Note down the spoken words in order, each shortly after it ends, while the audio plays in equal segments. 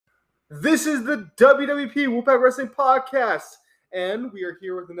This is the WWP Wolfpack Wrestling Podcast, and we are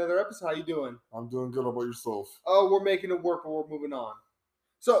here with another episode. How you doing? I'm doing good. How about yourself? Oh, we're making it work, but we're moving on.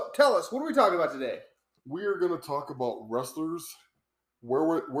 So, tell us, what are we talking about today? We are going to talk about wrestlers.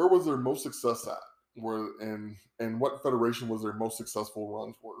 Where was their most success at? And what federation was their most successful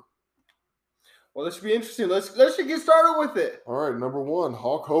runs were? Well, this should be interesting. Let's get started with it. All right, number one,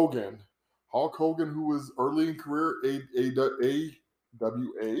 Hulk Hogan. Hulk Hogan, who was early in career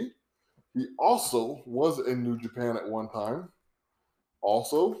AWA. He also was in New Japan at one time.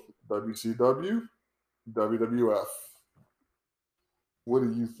 Also, WCW, WWF. What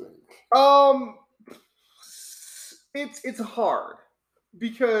do you think? It's hard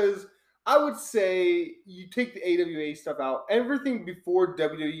because I would say you take the AWA stuff out. Everything before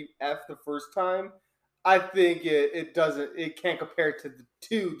WWF the first time, I think it can't compare to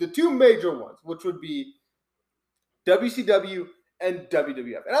the two major ones, which would be WCW and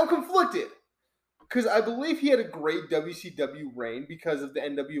WWF. And I'm conflicted because I believe he had a great WCW reign because of the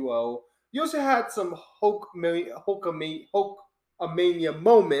NWO. You also had some Hulkamania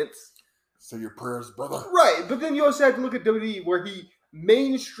moments. Say your prayers, brother. Right, but then you also had to look at WWE where he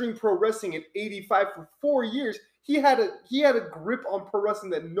mainstream pro wrestling at 85 for 4 years. He had a grip on pro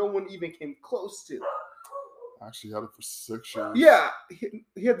wrestling that no one even came close to. Actually, had it for 6 years. Yeah,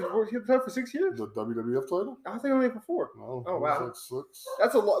 he had the title for 6 years. The WWF title? I think only for 4. No. Oh wow, like 6.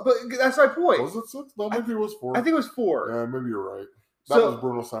 That's a lot. But that's my point. Was it 6? No, maybe it was 4. I think it was 4. Yeah, maybe you're right. That was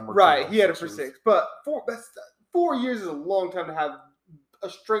Bruno Sammartino. Right, he had it for 6. But 4 years is a long time to have a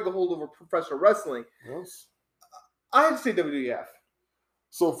stranglehold over professional wrestling. Yes. I had to say WWF.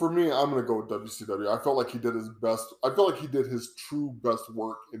 So for me, I'm going to go with WCW. I felt like he did his best. I felt like he did his true best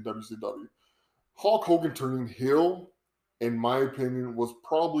work in WCW. Hulk Hogan turning heel, in my opinion, was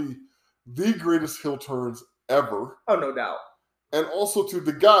probably the greatest heel turns ever. Oh, no doubt. And also to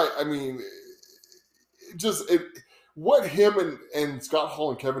the guy, I mean, what him and Scott Hall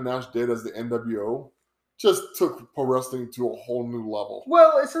and Kevin Nash did as the NWO just took pro wrestling to a whole new level.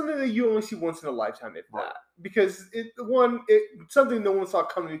 Well, it's something that you only see once in a lifetime, if that. Because it's something no one saw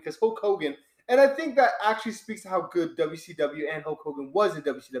coming because Hulk Hogan, and I think that actually speaks to how good WCW and Hulk Hogan was in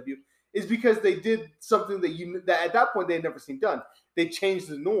WCW, is because they did something that at that point they had never seen done. They changed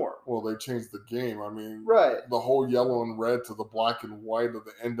the norm. Well, they changed the game. I mean, right. The whole yellow and red to the black and white of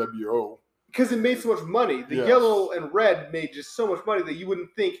the NWO. Because it made so much money. The yellow and red made just so much money that you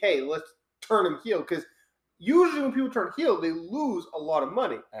wouldn't think, hey, let's turn him heel. Because usually when people turn heel, they lose a lot of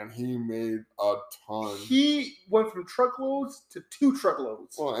money. And he made a ton. He went from truckloads to 2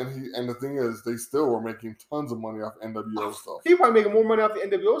 truckloads. Well, and the thing is, they still were making tons of money off NWO stuff. He probably making more money off the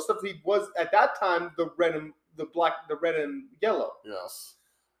NWO stuff than he was at that time, the red and yellow. Yes.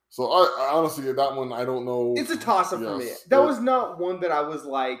 So I honestly, that one, I don't know. It's a toss-up for me. That was not one that I was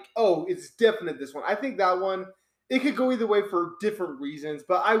like, oh, it's definite this one. I think that one, it could go either way for different reasons,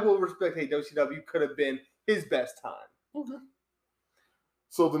 but I will respect, hey, WCW could have been his best time. Okay.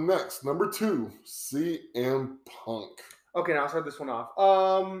 So the next, number 2, CM Punk. Okay, now I'll start this one off.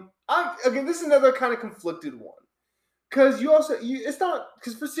 This is another kind of conflicted one. Because it's not,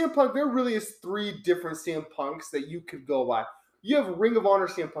 because for CM Punk, there really is 3 different CM Punks that you could go by. You have Ring of Honor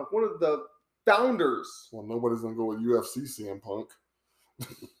CM Punk, one of the founders. Well, nobody's going to go with UFC CM Punk.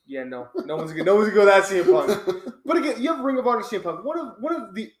 Yeah, no one's gonna go that CM Punk. But again, you have Ring of Honor CM Punk, one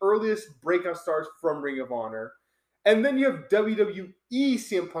of the earliest breakout stars from Ring of Honor, and then you have WWE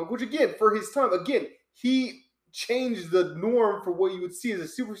CM Punk, which again, for his time, he changed the norm for what you would see as a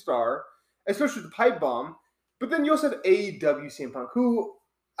superstar, especially the pipe bomb. But then you also have AEW CM Punk, who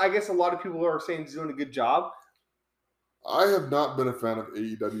I guess a lot of people are saying is doing a good job. I have not been a fan of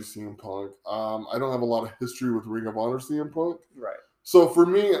AEW CM Punk. I don't have a lot of history with Ring of Honor CM Punk. Right. So for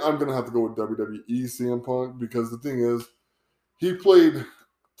me, I'm going to have to go with WWE CM Punk because the thing is, he played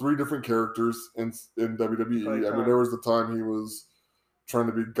 3 different characters in WWE. I mean, there was the time he was trying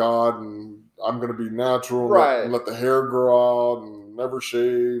to be God and I'm going to be natural and let the hair grow out and never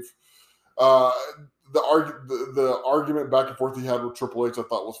shave. The argument back and forth he had with Triple H I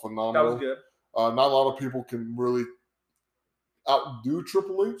thought was phenomenal. That was good. Not a lot of people can really outdo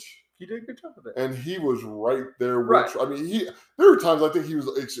Triple H. He did a good job with it. And he was right there with I mean, there were times I think he was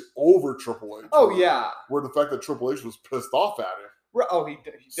over Triple H. Oh, yeah. Where the fact that Triple H was pissed off at him. Right. Oh, he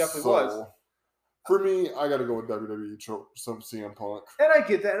definitely was. For me, I got to go with WWE, some CM Punk. And I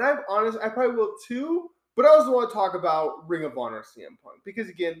get that. And I'm honest, I probably will too. But I also want to talk about Ring of Honor CM Punk. Because,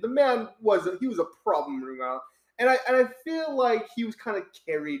 again, the man was a problem in Ring of Honor. And I feel like he was kind of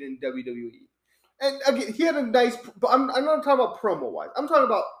carried in WWE. And, again, he had a nice – I'm not talking about promo-wise. I'm talting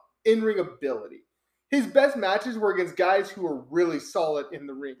about in-ring ability. His best matches were against guys who were really solid in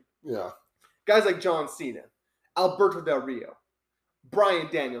the ring. Yeah. Guys like John Cena, Alberto Del Rio, Bryan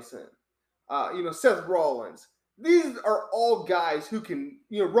Danielson, Seth Rollins. These are all guys who can,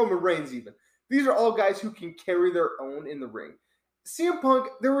 Roman Reigns even. These are all guys who can carry their own in the ring. CM Punk,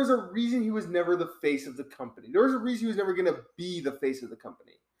 there was a reason he was never the face of the company. There was a reason he was never going to be the face of the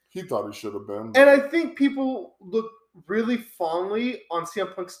company. He thought he should have been. And I think people look really fondly on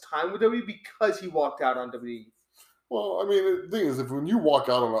CM Punk's time with WWE because he walked out on WWE. Well, I mean, the thing is, when you walk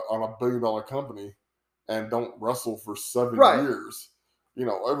out on a $1 billion company and don't wrestle for 7 years,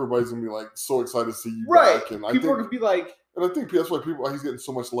 everybody's gonna be like so excited to see you back. And people are gonna be like, and I think that's why he's getting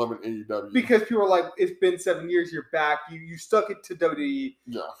so much love in AEW because people are like, it's been 7 years, you're back, you stuck it to WWE.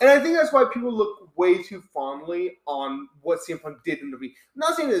 Yeah, and I think that's why people look way too fondly on what CM Punk did in WWE. I'm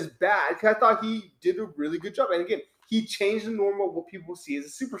not saying it's bad, because I thought he did a really good job. And again, he changed the norm of what people see as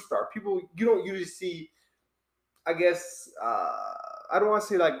a superstar. You don't usually see, I guess, I don't want to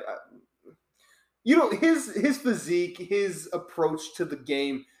say like. His physique, his approach to the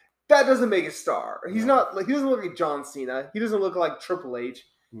game, that doesn't make a star. He's not like, he doesn't look like John Cena. He doesn't look like Triple H.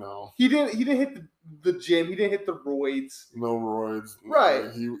 No. He didn't hit the gym. He didn't hit the roids. No roids.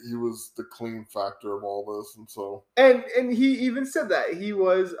 Right. He was the clean factor of all this, and so. And he even said that he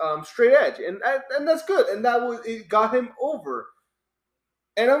was straight edge, and that's good. And it got him over.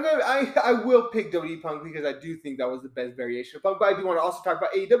 And I will pick WWE Punk because I do think that was the best variation of Punk. But I do want to also talk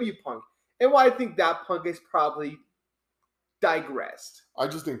about AEW Punk. And why I think that Punk is probably digressed. I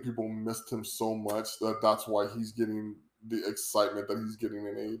just think people missed him so much that's why he's getting the excitement that he's getting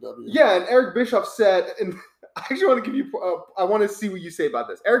in AEW. Yeah, and Eric Bischoff said, and I actually want to give you, I want to see what you say about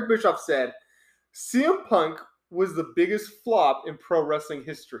this. Eric Bischoff said, CM Punk was the biggest flop in pro wrestling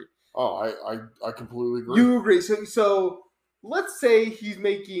history. Oh, I completely agree. You agree. So let's say he's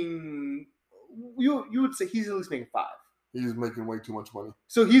making, you would say he's at least making 5. He's making way too much money.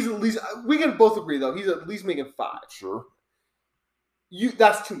 So he's at least, we can both agree though, he's at least making 5. Sure.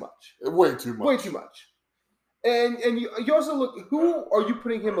 That's too much. Way too much. Way too much. And you also look, who are you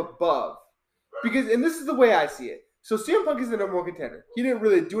putting him above? Because, and this is the way I see it. So CM Punk is the number 1 contender. He didn't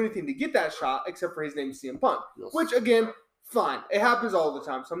really do anything to get that shot except for his name is CM Punk. Yes. Which again, fine. It happens all the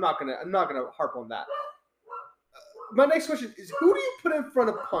time, so I'm not gonna harp on that. My next question is, who do you put in front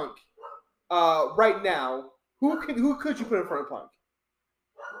of Punk right now? Who could you put in front of Punk?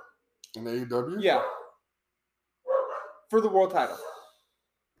 In AEW? Yeah. For the world title.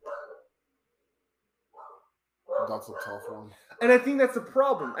 That's a tough one. And I think that's a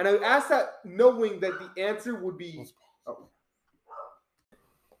problem. And I asked that knowing that the answer would be... Oh.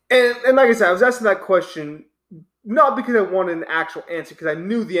 And like I said, I was asking that question not because I wanted an actual answer, because I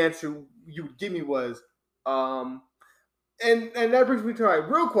knew the answer you would give me was... And that brings me to my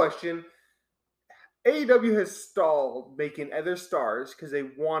real question. AEW has stalled making other stars because they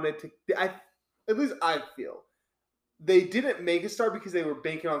wanted to... at least I feel. They didn't make a star because they were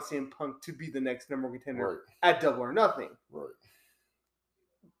banking on CM Punk to be the next number 1 contender at Double or Nothing. Right.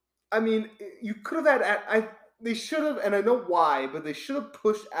 I mean, you could have had... They should have, and I know why, but they should have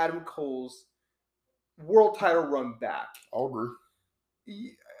pushed Adam Cole's world title run back. I'll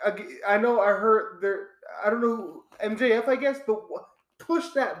agree. I know I heard there... I don't know, MJF, I guess, but push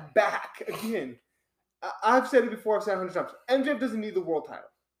that back again. I've said it before, I've said it 100 times. MJF doesn't need the world title.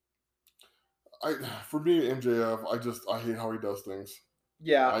 For me, MJF, I hate how he does things.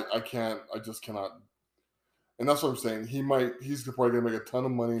 Yeah. I just cannot. And that's what I'm saying. He's probably going to make a ton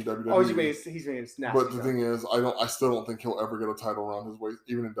of money in WWE. Oh, he's making a snap. But the thing is, I still don't think he'll ever get a title around his waist,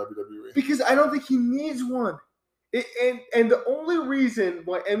 even in WWE. Because I don't think he needs one. And the only reason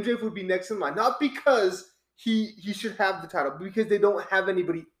why MJF would be next in line, not because he should have the title, but because they don't have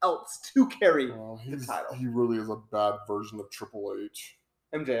anybody else to carry the title. He really is a bad version of Triple H.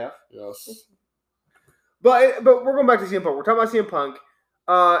 MJF? Yes. But we're going back to CM Punk. We're talking about CM Punk.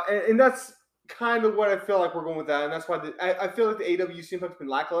 And that's kind of what I feel like we're going with that. And that's why I feel like the AEW CM Punk's been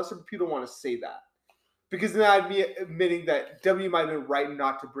lackluster, but people don't want to say that. Because then I'd be admitting that W might have been right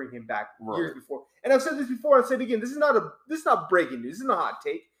not to bring him back years before. And I've said this before, and I'll say it again. This is not breaking news. This is not a hot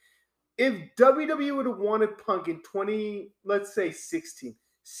take. If WWE would have wanted Punk in 2016,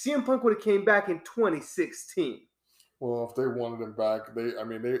 CM Punk would have came back in 2016. Well, if they wanted him back,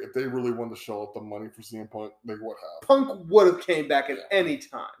 if they really wanted to shell out the money for CM Punk, they would have. Punk would have came back at any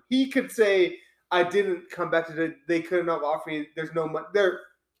time. He could say, "I didn't come back to they couldn't have offered me. There's no money there."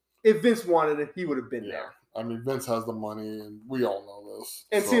 If Vince wanted it, he would have been there. I mean, Vince has the money, and we all know this.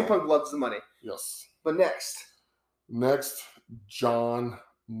 And CM Punk loves the money. Yes. But next, Jon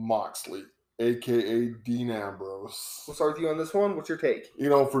Moxley, a.k.a. Dean Ambrose. We'll start with you on this one. What's your take?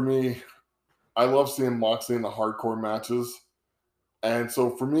 For me, I love seeing Moxley in the hardcore matches. And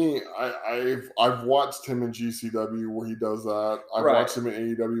so for me, I've watched him in GCW where he does that. I've watched him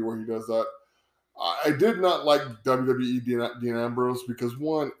in AEW where he does that. I did not like WWE Dean Ambrose because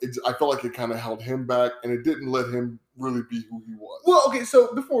one, I felt like it kind of held him back, and it didn't let him really be who he was. Well, okay,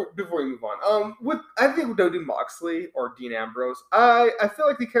 so before we move on, I think with WWE Moxley or Dean Ambrose, I feel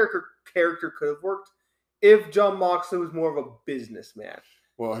like the character could have worked if Jon Moxley was more of a businessman.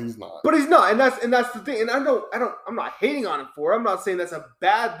 Well, he's not. But he's not, and that's the thing. And I'm not hating on him for it. I'm not saying that's a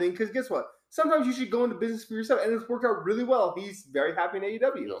bad thing, because guess what? Sometimes you should go into business for yourself, and it's worked out really well. He's very happy in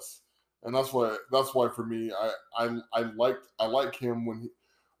AEW. Yes. And that's why for me, I like him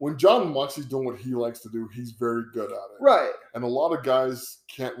when Jon Moxley's doing what he likes to do, he's very good at it. Right. And a lot of guys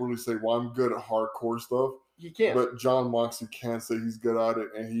can't really say, well, I'm good at hardcore stuff. He can't. But Jon Moxley can say he's good at it,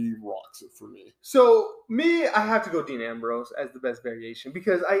 and he rocks it for me. So me, I have to go Dean Ambrose as the best variation,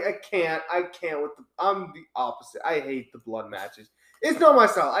 because I can't I'm the opposite. I hate the blood matches. It's not my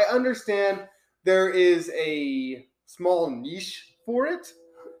style. I understand there is a small niche for it.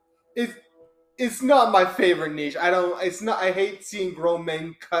 It's not my favorite niche. I hate seeing grown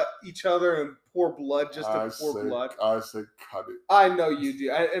men cut each other and pour blood just to pour blood. I say cut it. I know you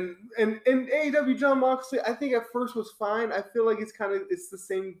do. And AEW Jon Moxley, I think at first was fine. I feel like it's the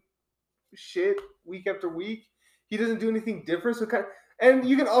same shit week after week. He doesn't do anything different. And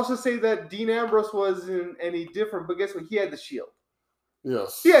you can also say that Dean Ambrose wasn't any different, but guess what? He had the Shield.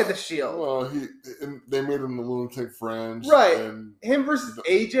 Yes. He had the Shield. Well, they made him the Lunatic Fringe. Right. And him versus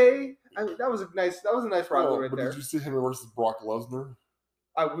AJ. I mean, that was a nice rivalry right there. Did you see him versus Brock Lesnar?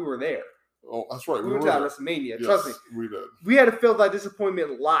 We were there. Oh, that's right. We went to WrestleMania. Yes, trust me. We did. We had to feel that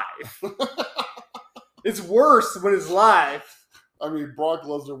disappointment live. It's worse when it's live. I mean, Brock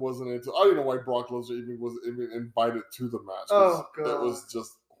Lesnar wasn't into. I don't know why Brock Lesnar even was invited to the match. Oh god, that was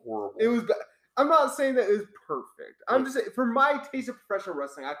just horrible. It was. I'm not saying that it was perfect. I'm just saying, for my taste of professional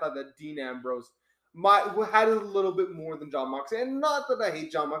wrestling, I thought that Dean Ambrose had a little bit more than Jon Moxley. And not that I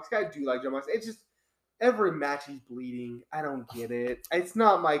hate Jon Moxley. I do like Jon Moxley. It's just every match he's bleeding. I don't get it. It's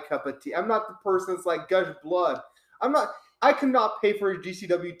not my cup of tea. I'm not the person that's like gush blood. I could not pay for a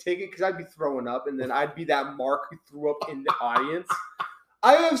GCW ticket because I'd be throwing up, and then I'd be that Mark who threw up in the audience.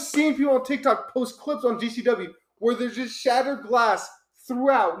 I have seen people on TikTok post clips on GCW where there's just shattered glass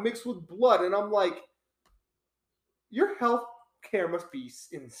throughout mixed with blood, and I'm like, your health care must be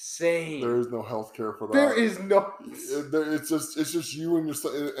insane. There is no health care for that. There is no. It's just you and your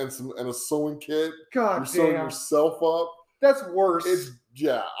and a sewing kit. God You're damn. sewing yourself up. That's worse.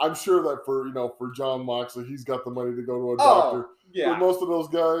 I'm sure that for Jon Moxley, he's got the money to go to a doctor. Yeah. For most of those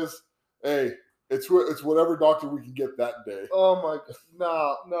guys, hey, it's whatever doctor we can get that day. Oh my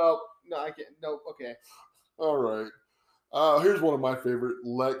god. No, I can't. No, okay. All right. Here's one of my favorite,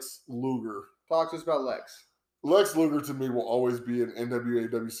 Lex Luger. Talk to us about Lex. Lex Luger to me will always be an NWA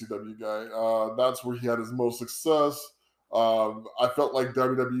WCW guy. That's where he had his most success. I felt like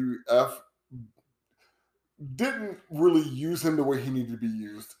WWF didn't really use him the way he needed to be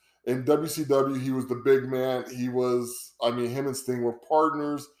used. In WCW, he was the big man. Him and Sting were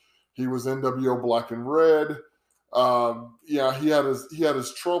partners. He was NWO Black and Red. He had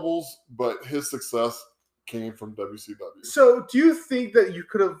his troubles, but his success came from WCW. So do you think that you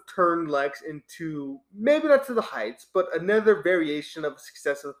could have turned Lex into, maybe not to the heights, but another variation of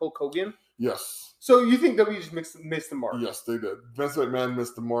success of Hulk Hogan? Yes. So you think W just missed the mark? Yes, they did. Vince McMahon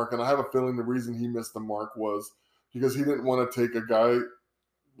missed the mark, and I have a feeling the reason he missed the mark was because he didn't want to take a guy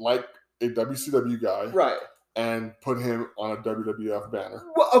like a WCW guy, right, and put him on a WWF banner.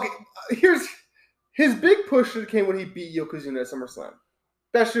 Well, okay, here's his big push came when he beat Yokozuna at SummerSlam.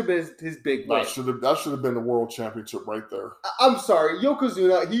 That should have been his big win. That should have been the world championship right there. I'm sorry,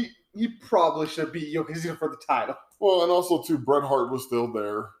 Yokozuna. He probably should have beat Yokozuna for the title. Well, and also too, Bret Hart was still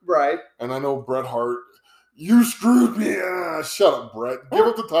there, right? And I know Bret Hart. You screwed me. Shut up, Bret. Give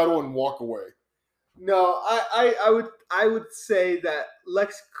up the title and walk away. No, I would say that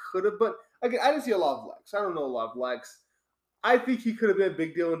Lex could have, but again, I didn't see a lot of Lex. I don't know a lot of Lex. I think he could have been a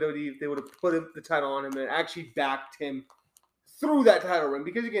big deal in WWE if they would have put the title on him and actually backed him through that title run.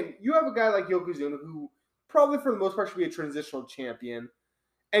 Because again, you have a guy like Yokozuna who probably for the most part should be a transitional champion,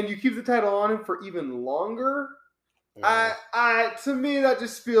 and you keep the title on him for even longer. Yeah. To me, that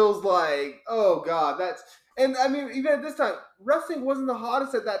just feels like, oh god, and I mean, even at this time, wrestling wasn't the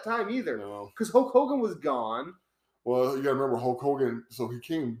hottest at that time either, because Hulk Hogan was gone. Well, you gotta remember Hulk Hogan, so he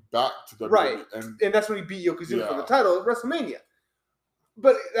came back to WWE, right, and that's when he beat Yokozuna for the title at WrestleMania.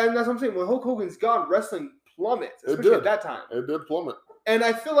 And that's what I'm saying. When Hulk Hogan's gone, wrestling plummets, especially at that time. It did plummet. And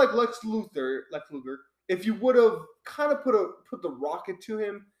I feel like Lex Luger, if you would have kind of put the rocket to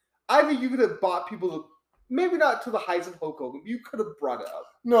him, I think you could have bought people to, maybe not to the heights of Hulk Hogan, but you could have brought it up.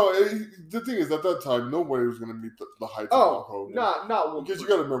 No, the thing is, at that time, nobody was going to meet the heights of Hulk Hogan. Not one. Because you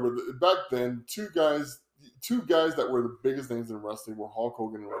got to remember, back then, two guys that were the biggest names in wrestling were Hulk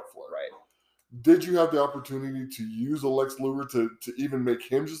Hogan and Ric Flair. Right. Did you have the opportunity to use Lex Luger to even make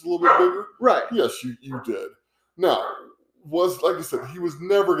him just a little bit bigger? Right. Yes, you did. Now, like I said, he was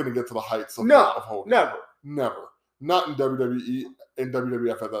never going to get to the heights of Hogan. Never. Not in WWE and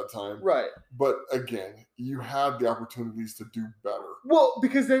WWF at that time. Right. But again, you had the opportunities to do better. Well,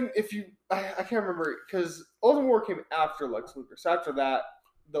 because then I can't remember, because Ultimate Warrior came after Lex Luger. So after that,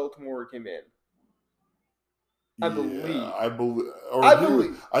 the Ultimate Warrior came in. I believe.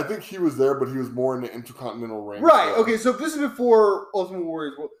 I think he was there, but he was more in the Intercontinental reign. Right. Okay. So this is before Ultimate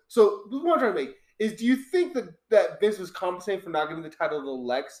Warrior. So what I'm trying to make is: do you think that Vince was compensating for not giving the title to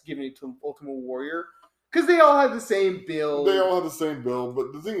Lex, giving it to Ultimate Warrior? Because they all had the same build.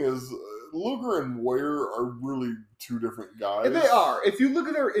 But the thing is, Luger and Warrior are really two different guys. And they are. If you look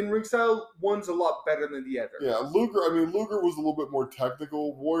at their in-ring style, one's a lot better than the other. Yeah, Luger was a little bit more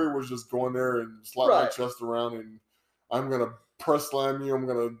technical. Warrior was just going there and slap my chest around and I'm going to press slam you, I'm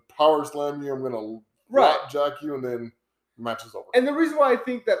going to power slam you, I'm going to jack you, and then match is over. And the reason why I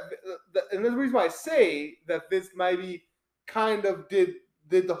think and the reason why I say that Vince maybe kind of did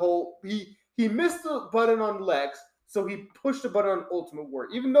the whole, he missed the button on Lex, so he pushed the button on Ultimate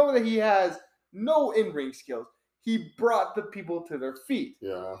Warrior. Even though that he has no in-ring skills, he brought the people to their feet.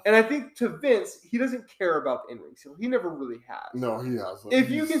 Yeah. And I think to Vince, he doesn't care about the in-ring skills. He never really has. No, he hasn't.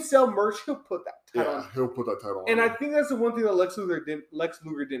 If you can sell merch, he'll put that title on. Yeah, he'll put that title on. And I think that's the one thing that Lex Luger didn't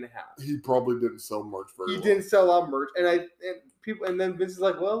have. He probably didn't sell merch very well. He didn't sell a lot of merch. And then Vince is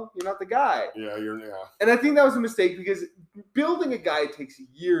like, well, you're not the guy. Yeah, And I think that was a mistake because building a guy takes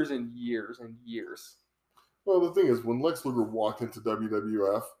years and years and years. Well, the thing is, when Lex Luger walked into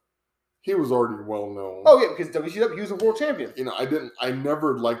WWF, he was already well known. Oh yeah, because WCW, he was a world champion. I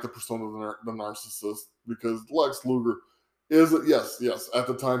never liked the persona of the narcissist because Lex Luger is yes, at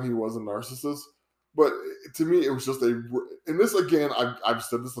the time he was a narcissist, but to me it was just and this again, I've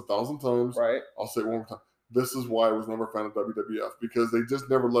said this 1,000 times. Right. I'll say it one more time. This is why I was never a fan of WWF, because they just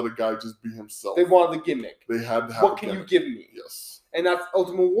never let a guy just be himself. They wanted the gimmick. They had to have what can you give me? Yes. And that's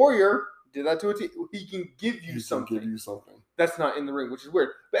Ultimate Warrior did that to a team. He can give you something. That's not in the ring, which is weird.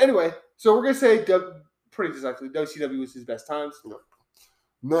 But anyway, so we're going to say pretty decisively WCW was his best times. Yep.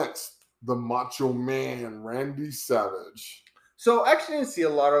 Next, the Macho Man, Randy Savage. So I actually didn't see a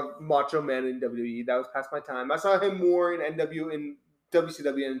lot of Macho Man in WWE. That was past my time. I saw him more in WCW and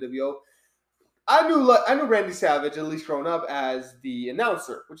NWO. I knew Randy Savage, at least growing up, as the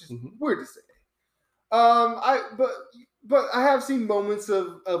announcer, which is weird to say. But I have seen moments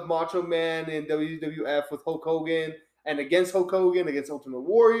of Macho Man in WWF with Hulk Hogan and against Hulk Hogan, against Ultimate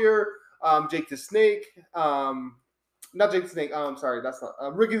Warrior, Jake the Snake, not Jake the Snake. Sorry, that's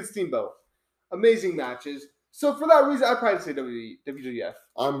not Ricky the Steamboat. Amazing matches. So for that reason, I'd probably say WWF.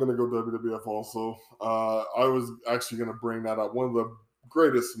 I'm gonna go WWF also. I was actually gonna bring that up. One of the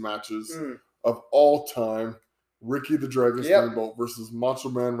greatest matches of all time: Ricky the Dragon Steamboat versus Macho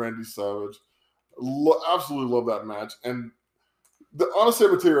Man Randy Savage. Absolutely love that match. And honestly,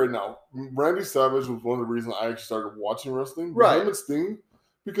 I'm gonna tell you right now, Randy Savage was one of the reasons I actually started watching wrestling. Right. Him and Sting,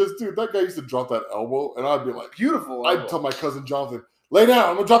 because dude, that guy used to drop that elbow, and I'd be like, beautiful. I'd tell my cousin Jonathan, lay down,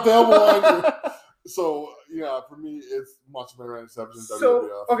 I'm gonna drop the elbow on you. So yeah, for me, it's Macho Man Randy Savage in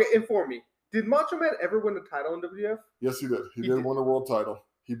WWF. Okay, inform me. Did Macho Man ever win a title in WWF? Yes, he did. He did win a world title.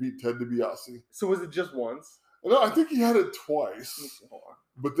 He beat Ted DiBiase. So was it just once? No, I think he had it twice.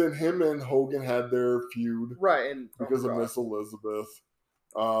 But then him and Hogan had their feud, right? And because of Miss Elizabeth.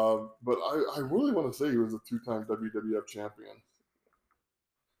 But I really want to say he was a 2-time WWF champion.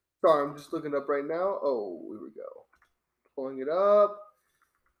 Sorry, I'm just looking up right now. Oh, here we go. Pulling it up.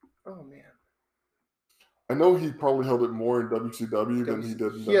 Oh man. I know he probably held it more in WCW than he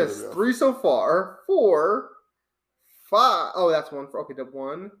did in WWF. Yes, 3 so far. 4, 5. Oh, that's 1. Okay,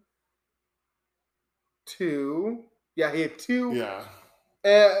 1, 2. Yeah, he had 2. Yeah.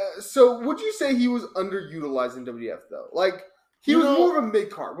 So would you say he was underutilized in WWF though? Like he was more of a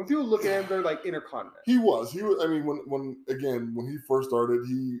mid card. When people look at him, they're like Intercontinental. He was. I mean, when he first started,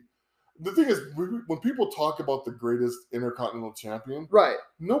 the thing is, when people talk about the greatest Intercontinental champion, right?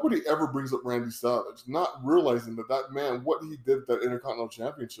 Nobody ever brings up Randy Savage, not realizing that man, what he did at that Intercontinental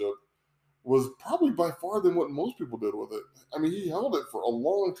Championship was probably by far than what most people did with it. I mean, he held it for a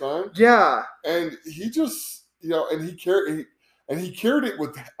long time. Yeah. And he just, and he carried it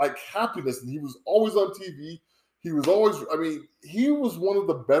with like happiness, and he was always on TV. He was always, he was one of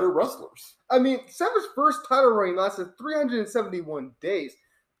the better wrestlers. I mean, Savage's first title reign lasted 371 days.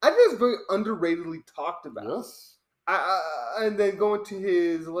 I think it's very underratedly talked about. Yes. And then going to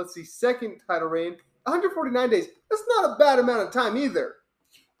his, second title reign, 149 days. That's not a bad amount of time either.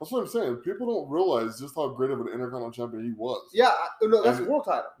 That's what I'm saying. People don't realize just how great of an Intercontinental Champion he was. Yeah, no, that's a world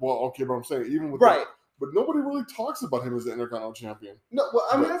title. Well, okay, but I'm saying even with right. But nobody really talks about him as the Intercontinental Champion. No, well,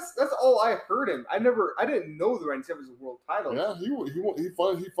 I mean that's all I heard him. I didn't know the Randy Savage was a world title. Yeah, he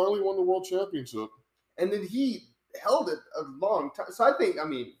finally won the world championship, and then he held it a long time. So I think,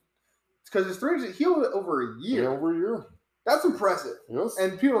 it's because his 300, he held it over a year. Yeah, over a year. That's impressive. Yes.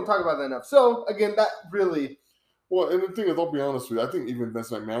 And people don't talk about that enough. So again, that really. Well, and the thing is, I'll be honest with you. I think even Vince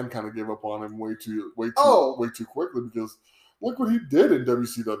McMahon kind of gave up on him way too quickly because. Look what he did in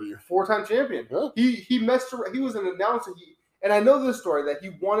WCW. 4-time champion. Yeah. He messed around. He was an announcer. And I know this story that he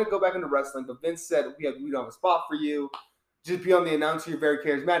wanted to go back into wrestling, but Vince said, we don't have a spot for you. Just be on the announcer. You're very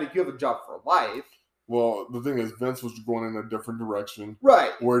charismatic. You have a job for life. Well, the thing is, Vince was going in a different direction.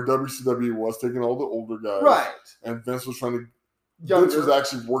 Right. Where WCW was taking all the older guys. Right. And Vince was trying to... Vince was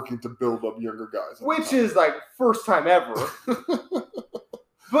actually working to build up younger guys. Which is like first time ever.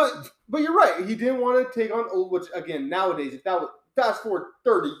 But you're right. He didn't want to take on old, which again nowadays, if that would fast forward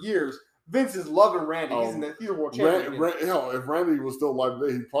 30 years, Vince is loving Randy. He's a world champion. If Randy was still alive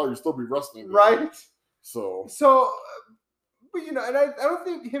today, he'd probably still be wrestling. Right. So, but and I don't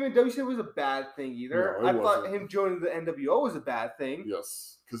think him in WCW was a bad thing either. No, I thought him joining the NWO was a bad thing.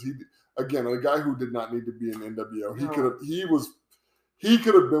 Yes, because a guy who did not need to be in NWO. He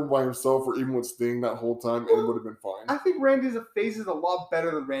could have been by himself or even with Sting that whole time, and it would have been fine. I think Randy as a face is a lot better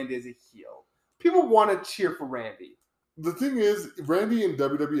than Randy as a heel. People want to cheer for Randy. The thing is, Randy in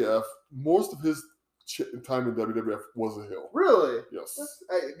WWF, most of his time in WWF was a heel. Really? Yes. That's,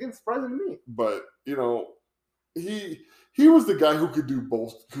 again, surprising to me. But, he was the guy who could do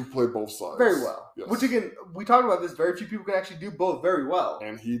both, who played both sides. Very well. Yes. Which, again, we talked about this, very few people can actually do both very well.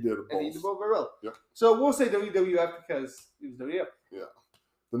 And he did both. Very well. Yep. So we'll say WWF because he was WWF. Yeah.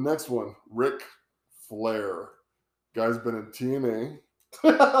 The next one, Ric Flair. Guy's been in TNA.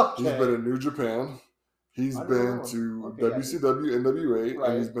 Okay. He's been in New Japan. He's been to WCW, NWA, right.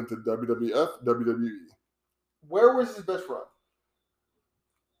 And he's been to WWF, WWE. Where was his best run?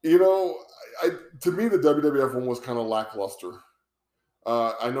 To me, the WWF one was kind of lackluster.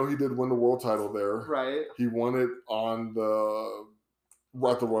 I know he did win the world title there. Right. He won it at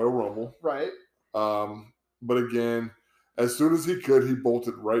the Royal Rumble. Right. But again, as soon as he could, he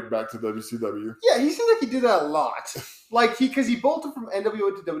bolted right back to WCW. Yeah, he seems like he did that a lot. Because he bolted from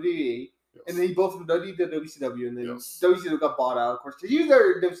NWO to WWE, yes. And then he bolted from WWE to WCW, and then WCW got bought out, of course. He was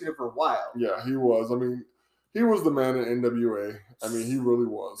there in WCW for a while. Yeah, he was. He was the man in NWA. He really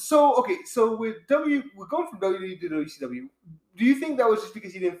was. So with going from WWE to WCW, do you think that was just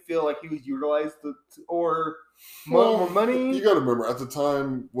because he didn't feel like he was utilized or more money? You got to remember, at the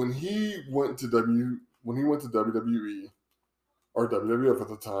time when he went to WWE or WWF at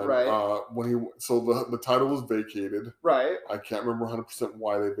the time, right? The title was vacated, right? I can't remember 100%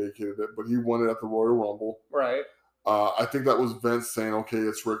 why they vacated it, but he won it at the Royal Rumble, right? I think that was Vince saying, "Okay,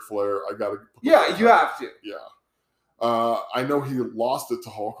 it's Ric Flair. I got to." Yeah, you have to. Yeah. I know he lost it to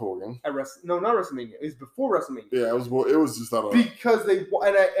Hulk Hogan. Not WrestleMania. It was before WrestleMania. Yeah, it was just that. Because they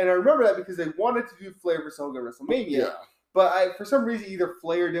I remember that because they wanted to do Flair versus Hogan at WrestleMania. Yeah. But for some reason, either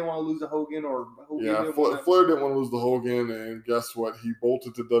Flair didn't want to lose to Hogan or Hogan didn't want to. Flair didn't want to lose to Hogan, and guess what? He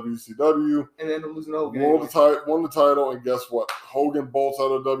bolted to WCW. And ended up losing to Hogan. Won the title, and guess what? Hogan bolts out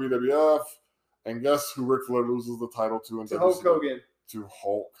of WWF, and guess who Ric Flair loses the title to in WCW? Hulk Hogan. To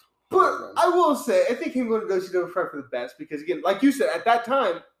Hulk. But I will say, I think him going to WCW was probably for the best because, again, like you said, at that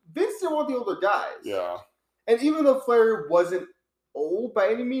time, Vince didn't want the older guys. Yeah. And even though Flair wasn't old by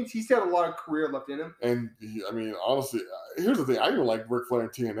any means, he still had a lot of career left in him. And honestly, here's the thing: I even like Ric Flair in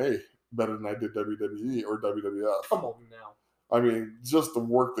TNA better than I did WWE or WWF. Come on now. Just the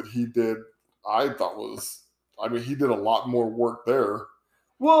work that he did, I thought was. He did a lot more work there.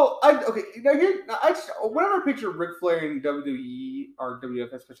 Well, whenever I picture Ric Flair in WWE or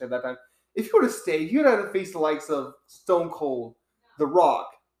WWF, especially at that time, if he would have stayed, he would have had to face the likes of Stone Cold, The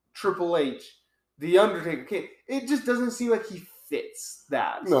Rock, Triple H, The Undertaker. It just doesn't seem like he fits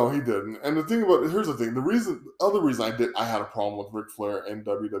that. No, he didn't. And here's the thing: the other reason I had a problem with Ric Flair in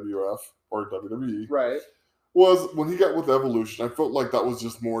WWF or WWE, right, was when he got with Evolution. I felt like that was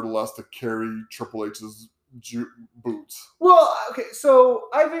just more or less to carry Triple H's boots. Well, okay, so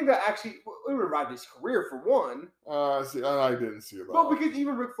I think that actually it revived his career for one. I didn't see that. Well, because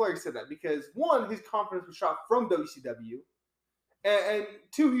even Ric Flair said that because one, his confidence was shot from WCW, and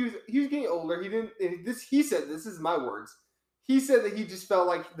two, he was getting older. He said this is my words. He said that he just felt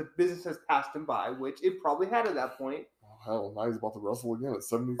like the business has passed him by, which it probably had at that point. hell, now he's about to wrestle again at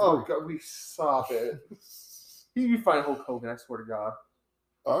 73. Oh God, we stop it. He'd be fighting Hulk Hogan. I swear to God.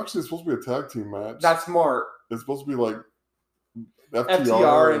 Actually, it's supposed to be a tag team match. That's smart. It's supposed to be like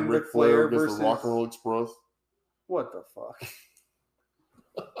FTR and Ric Flair against the Rock and Roll Express. What the fuck?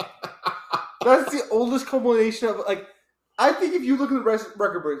 That's the oldest combination of like. I think if you look at the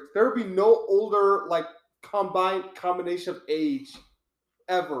record books, there would be no older like combination of age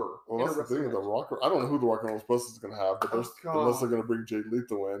ever. Well, that's the thing. The Rock. I don't know who the Rock and Roll Express is going to have, but unless they're going to bring Jay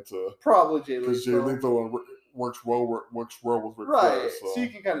Lethal in to probably Jay Lethal, because Jay Lethal works well with Ric right. Flair. So you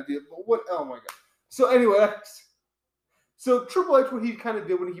can kind of do it. But what? Oh my God. So anyway. So Triple H, what he kind of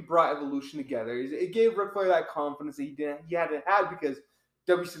did when he brought Evolution together, is it gave Ric Flair that confidence that he hadn't had because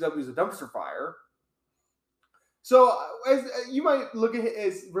WCW is a dumpster fire. So as you might look at it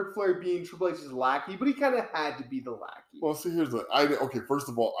as Ric Flair being Triple H's lackey, but he kind of had to be the lackey. Well, see, here's the okay. First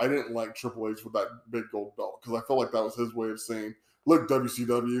of all, I didn't like Triple H with that big gold belt because I felt like that was his way of saying, "Look,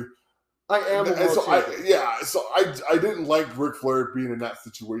 WCW, I am a world champion." So I didn't like Ric Flair being in that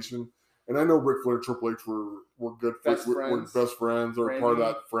situation. And I know Ric Flair and Triple H were good friends. Were best friends or part of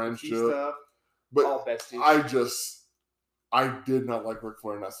that friendship. But I did not like Ric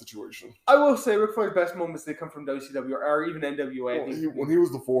Flair in that situation. I will say Ric Flair's best moments did come from WCW or even NWA. Well, when he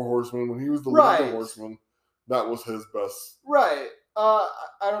was the Four Horsemen, when he was the leader of the Horsemen, that was his best. Right. I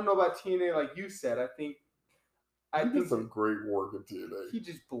don't know about TNA like you said. I think did some great work in TNA. He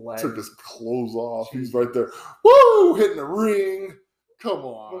just bled. Took his clothes off. Jeez. He's right there. Woo! Hitting the ring. Come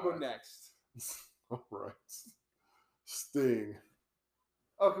on. We'll go next. All right. Sting.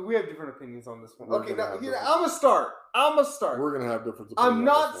 Okay, we have different opinions on this one. Okay, now I'm gonna start. We're gonna have different opinions. I'm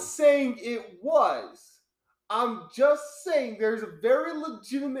not saying it was. I'm just saying there's a very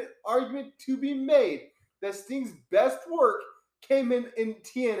legitimate argument to be made that Sting's best work came in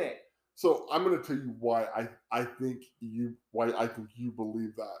TNA. So I'm gonna tell you why I think you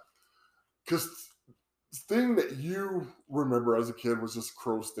believe that. Because Sting that you remember as a kid was just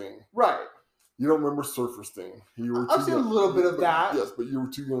Crow Sting. Right. You don't remember Surfer Sting. I've seen a little bit of that. Yes, but you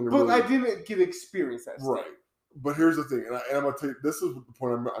were too young to really. But I didn't get experience that. Right. But here's the thing, and I'm going to tell you, this is the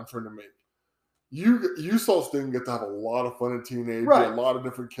point I'm trying to make. You saw Sting get to have a lot of fun in TNA, a lot of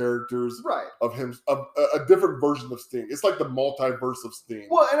different characters of him, a different version of Sting. It's like the multiverse of Sting.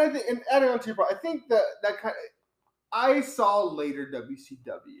 Well, and I think, and adding on to your point, I think that kind of, I saw later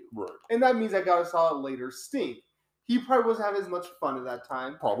WCW. Right. And that means I saw later Sting. He probably wasn't having as much fun at that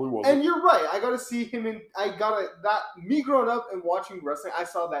time. Probably wasn't. And you're right. I got to see him me growing up and watching wrestling, I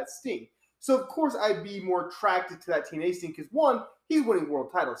saw that Sting. So, of course, I'd be more attracted to that TNA Sting because, one, he's winning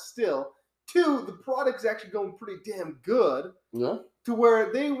world titles still. Two, the product's actually going pretty damn good. Yeah. To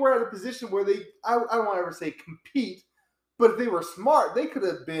where they were at a position where I don't want to ever say compete, but if they were smart, they could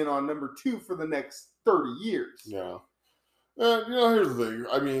have been on number 2 for the next 30 years. Yeah. And, here's the thing.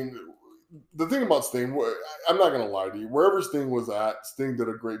 I mean, the thing about Sting, I'm not going to lie to you. Wherever Sting was at, Sting did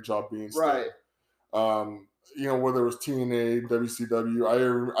a great job being Sting. Right. Whether it was TNA,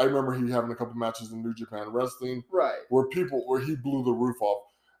 WCW, I remember he having a couple matches in New Japan Wrestling. Right. Where he blew the roof off.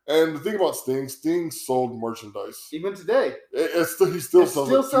 And the thing about Sting sold merchandise. Even today. He's still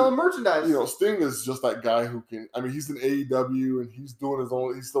selling merchandise. Sting is just that guy who can, he's in AEW and he's still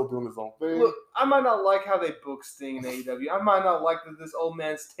doing his own thing. Look, I might not like how they book Sting in AEW. I might not like that this old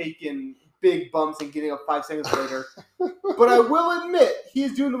man's taking big bumps and getting up 5 seconds later. But I will admit, he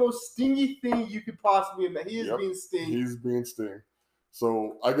is doing the most stingy thing you could possibly admit. He is being Sting. He's being Sting.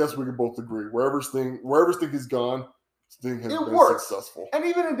 So I guess we can both agree. Wherever Sting has gone, Sting has been successful. And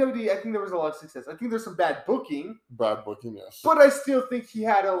even in WWE, I think there was a lot of success. I think there's some bad booking. Bad booking, yes. But I still think he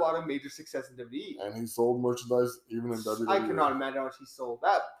had a lot of major success in WWE. And he sold merchandise even in WWE. I cannot imagine how much he sold.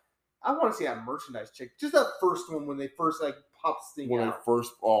 That I want to see that merchandise check. Just that first one when they first popped Sting out.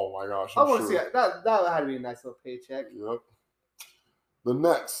 Oh my gosh. I want to see that. That had to be a nice little paycheck. Yep. The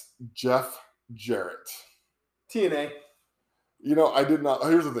next, Jeff Jarrett. TNA. I did not.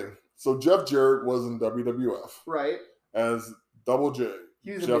 Here's the thing. So Jeff Jarrett was in WWF. Right. As Double J.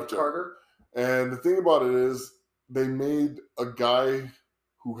 He was Jeff Carter. And the thing about it is, they made a guy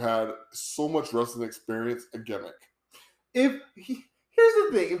who had so much wrestling experience a gimmick. Here's the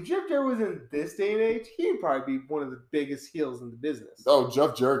thing: if Jeff Jarrett was in this day and age, he'd probably be one of the biggest heels in the business. Oh,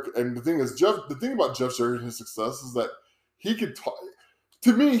 Jeff Jarrett! And the thing is, the thing about Jeff Jarrett and his success is that he could talk.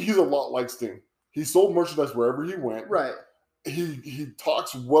 To me, he's a lot like Sting. He sold merchandise wherever he went. Right. He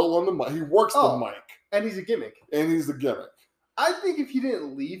talks well on the mic. He works the mic. And he's a gimmick. I think if he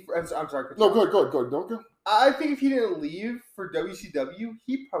didn't leave... I'm sorry. No, go ahead. Don't go. I think if he didn't leave for WCW,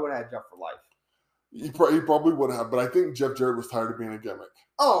 he probably would have had a job for life. He probably would have, but I think Jeff Jarrett was tired of being a gimmick.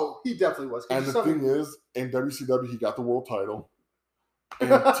 Oh, he definitely was. And the thing is, in WCW, he got the world title. And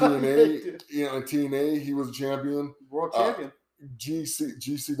TNA, in TNA, he was a champion. World champion.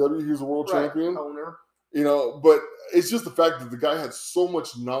 GCW, he was a world champion. Owner. But it's just the fact that the guy had so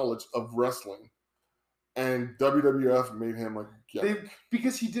much knowledge of wrestling. And WWF made him a gimmick.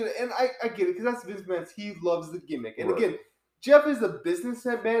 Because he did it. And I get it, because that's Vince McMahon. He loves the gimmick. And again, Jeff is a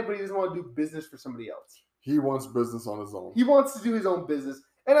businessman, but he doesn't want to do business for somebody else. He wants business on his own. He wants to do his own business.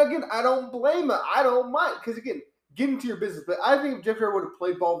 And again, I don't blame him. I don't mind. Because again, get into your business. But I think if Jeff Jarrett would have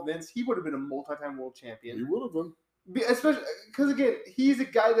played ball with Vince, he would have been a multi-time world champion. He would have been. Especially because, again, he's a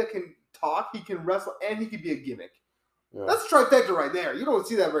guy that can talk, he can wrestle, and he can be a gimmick. Yeah. That's a trifecta right there. You don't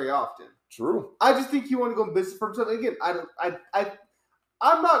see that very often. True. I just think he wanted to go in business for himself. Again,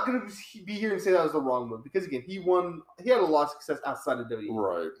 I'm not going to be here and say that was the wrong move because, again, he had a lot of success outside of WWE.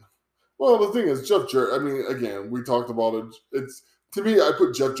 Right. Well, the thing is, Jeff Jarrett, I mean, again, we talked about it. It's, to me, I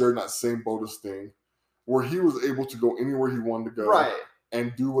put Jeff Jarrett in that same boat as Sting, where he was able to go anywhere he wanted to go. Right.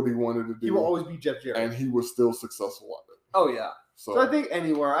 And do what he wanted to do. He will always be Jeff Jarrett. And he was still successful at it. Oh, yeah. So I think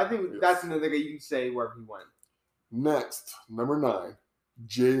anywhere. I think that's another guy you can say wherever he went. Next, number 9,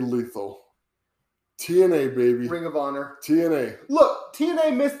 Jay Lethal. TNA, baby. Ring of Honor. TNA. Look,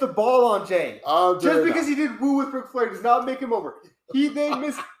 TNA missed the ball on Jay. Just because he did woo with Ric Flair does not make him over. They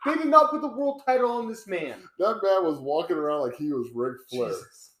did not put the world title on this man. That man was walking around like he was Ric Flair.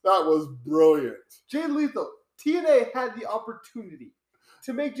 Jesus. That was brilliant. Jay Lethal. TNA had the opportunity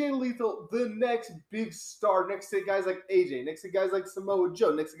to make Jay Lethal the next big star, next to guys like AJ, next to guys like Samoa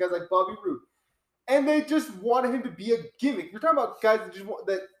Joe, next to guys like Bobby Roode. And they just wanted him to be a gimmick. You're talking about guys that just want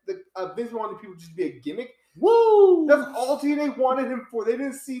Vince wanted people to just be a gimmick. Woo! That's all TNA wanted him for. They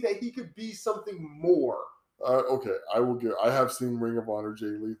didn't see that he could be something more. Okay, I have seen Ring of Honor Jay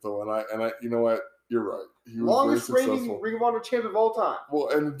Lethal, and I, you know what? You're right. He was longest reigning Ring of Honor champion of all time. Well,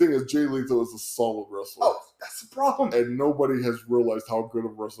 and the thing is, Jay Lethal is a solid wrestler. Oh, that's the problem. And nobody has realized how good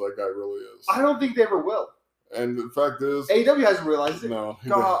of a wrestler that guy really is. I don't think they ever will. And the fact is, AEW hasn't realized it. No.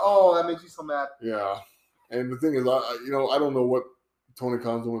 Oh, that makes you so mad. Yeah. And the thing is, I don't know what Tony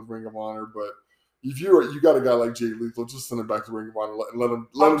Khan's doing with Ring of Honor, but if you got a guy like Jay Lethal, just send him back to Ring of Honor and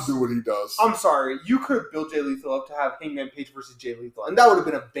let him do what he does. I'm sorry, you could have built Jay Lethal up to have Hangman Page versus Jay Lethal, and that would have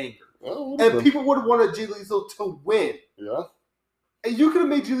been a banger. And people would have wanted Jay Lethal to win. Yeah. And you could have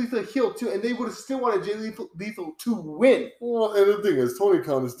made Jay Lethal a heel too, and they would have still wanted Jay Lethal to win. Well, and the thing is, Tony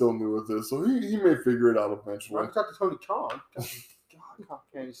Khan is still new with this, so he may figure it out eventually. I talked to Tony Khan.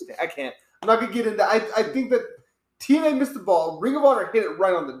 I can't. I'm not gonna get into. I think that TNA missed the ball. Ring of Honor hit it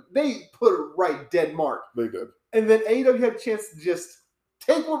right on they put it right dead mark. They did. And then AEW had a chance to just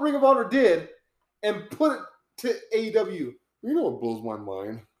take what Ring of Honor did and put it to AEW. You know what blows my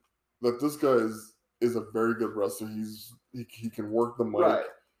mind? That this guy is a very good wrestler. He can work the mic. Right.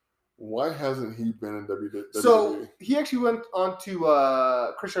 Why hasn't he been in WWE? So he actually went on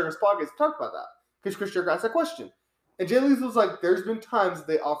to Chris Jericho's podcast to talk about that. Because Chris Jericho asked that question. And Jay Lethal's like, there's been times that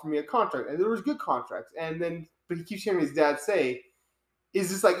they offered me a contract. And there was good contracts. But he keeps hearing his dad say, is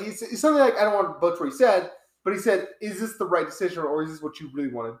this like, it's something like, I don't want to butcher what he said, but he said, is this the right decision or is this what you really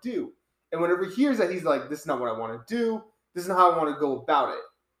want to do? And whenever he hears that, he's like, this is not what I want to do. This is not how I want to go about it.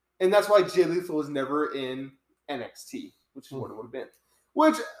 And that's why Jay Lethal was never in NXT, which is what it would have been.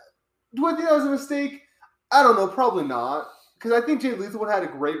 Which, do I think that was a mistake? I don't know. Probably not. Because I think Jay Lethal would have had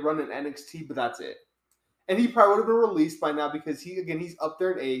a great run in NXT, but that's it. And he probably would have been released by now because he's up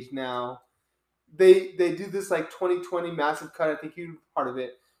there in age now. They do this like 2020 massive cut. I think he was part of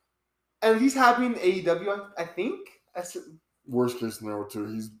it. And he's happy in AEW, I think. Worst case scenario,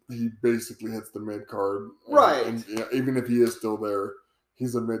 too. He basically hits the mid card. Right. And even if he is still there,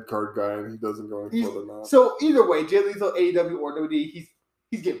 he's a mid card guy and he doesn't go any further now. So either way, Jay Lethal, AEW or WWE,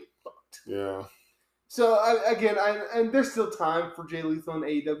 he's getting fucked. Yeah. So and there's still time for Jay Lethal and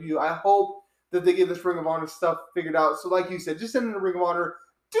AEW. I hope that they get this Ring of Honor stuff figured out. So like you said, just send in the Ring of Honor.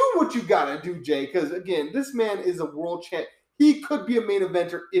 Do what you gotta do, Jay. Because again, this man is a world champ. He could be a main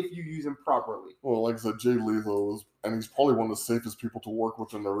eventer if you use him properly. Well, like I said, Jay Lethal and he's probably one of the safest people to work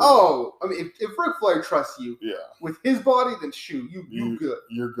with in the ring. Oh, I mean, if Ric Flair trusts you, with his body, then shoot, you good.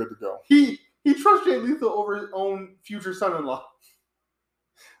 You're good to go. He trusts Jay Lethal over his own future son-in-law.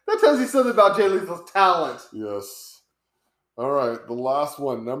 That tells you something about Jay Lethal's talent. Yes. All right, the last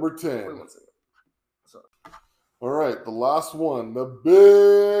one, number 10. Wait 1 second. Sorry. All right, the last one, the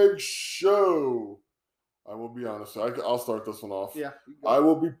Big Show. I will be honest. I'll start this one off. Yeah. I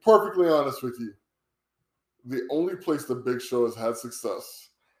will be perfectly honest with you. The only place the Big Show has had success,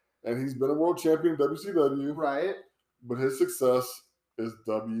 and he's been a world champion in WCW. Right. But his success is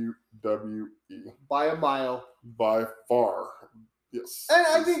WWE by a mile. by far. Yes. And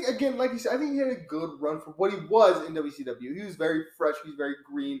I think, again, like you said, I think he had a good run for what he was in WCW. He was very fresh. He was very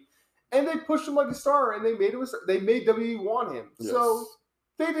green. And they pushed him like a star, and they made him. They made WWE want him. Yes. So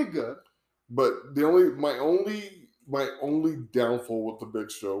they did good. But my only downfall with the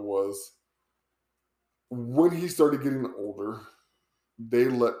Big Show was when he started getting older, they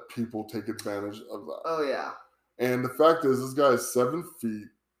let people take advantage of that. Oh yeah. And the fact is, this guy is 7 feet,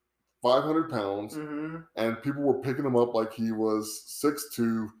 500 pounds, and people were picking him up like he was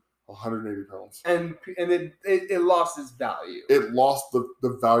 6'2", 180 pounds. And it lost its value. It lost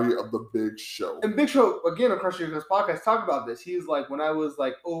the value of the Big Show. And Big Show, again, on Crush Jericho's podcast, talked about this. He was like, when I was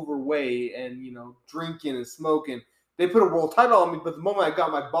like overweight and, drinking and smoking, they put a world title on me, but the moment I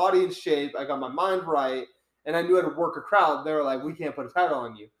got my body in shape, I got my mind right, and I knew how to work a crowd, they were like, we can't put a title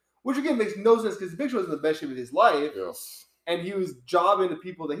on you. Which, again, makes no sense because Big Show was in the best shape of his life. Yes. And he was jobbing to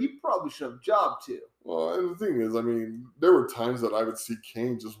people that he probably should have jobbed to. Well, and the thing is, I mean, there were times that I would see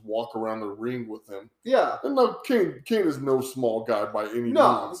Kane just walk around the ring with him. Yeah. And now Kane is no small guy by any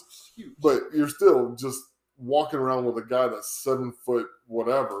means. It's huge. But you're still just walking around with a guy that's 7 foot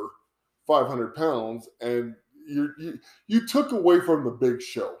whatever, 500 pounds, and you took away from the Big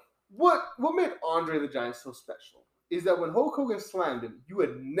Show. What made Andre the Giant so special is that when Hulk Hogan slammed him, you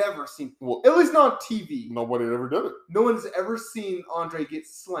had never seen, at least not on TV. Nobody had ever done it. No one's ever seen Andre get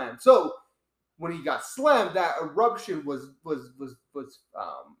slammed. So when he got slammed, that eruption was what's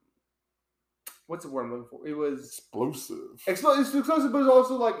the word I'm looking for? It was explosive. Explosive, but it was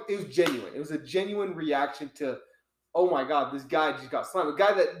also like it was genuine. It was a genuine reaction to, oh my God, this guy just got slammed. A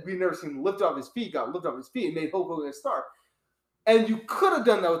guy that we've never seen lift off his feet got lifted off his feet and made Hulk Hogan a star. And you could have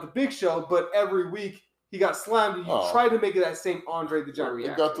done that with the Big Show, but every week he got slammed, and you tried to make it that same Andre the Giant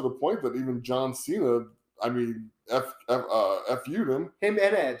reaction. It got to the point that even John Cena, F-U'd him. Him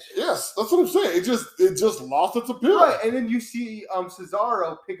and Edge. Yes, that's what I'm saying. It just lost its appeal. Right, and then you see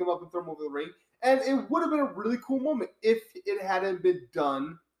Cesaro pick him up and throw him over the ring, and it would have been a really cool moment if it hadn't been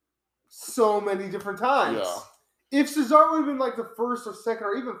done so many different times. Yeah. If Cesaro would have been like the first or second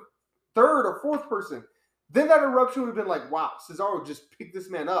or even third or fourth person, then that eruption would have been like, wow, Cesaro just picked this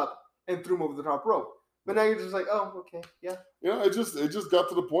man up and threw him over the top rope. But now you're just like, oh, okay, yeah. Yeah, it just got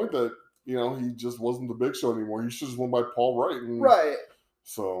to the point that, he just wasn't the Big Show anymore. He should have won by Paul Wright. Right.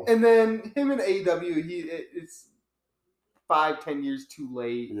 So. And then him and AEW, it's 5-10 years too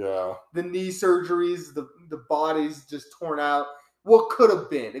late. Yeah. The knee surgeries, the body's just torn out. What could have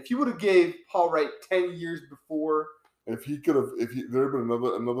been? If you would have gave Paul Wright 10 years before. There had been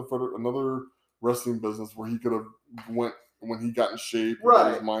another wrestling business where he could have went when he got in shape and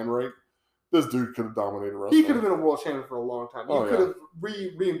got his mind right. This dude could have dominated wrestling. He could have been a world champion for a long time. He could have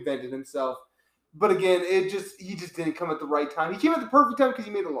reinvented himself. But again, he just didn't come at the right time. He came at the perfect time because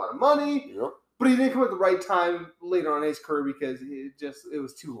he made a lot of money. Yep. But he didn't come at the right time later on in his career because it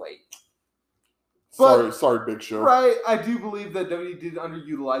was too late. Sorry, Big Show. Right, I do believe that WWE did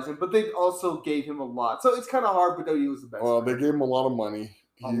underutilize him, but they also gave him a lot. So it's kind of hard, but WWE was the best. Well, they gave him a lot of money.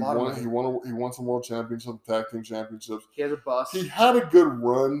 He won some world championships, tag team championships. He had a bust. He had a good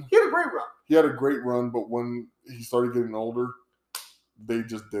run. He had a great run. But when he started getting older, they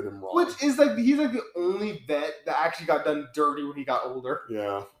just did him wrong. Which is like he's like the only vet that actually got done dirty when he got older.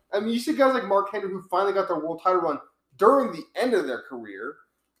 Yeah. I mean, you see guys like Mark Henry who finally got their world title run during the end of their career.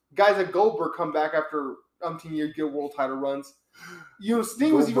 Guys like Goldberg come back after umpteen years, get world title runs.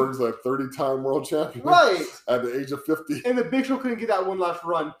 Sting was Goldberg's like 30-time world champion. Right. At the age of 50. And the Big Show couldn't get that one last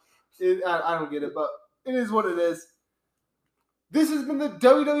run. I don't get it, but it is what it is. This has been the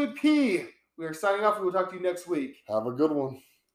WWP. We are signing off and we'll talk to you next week. Have a good one.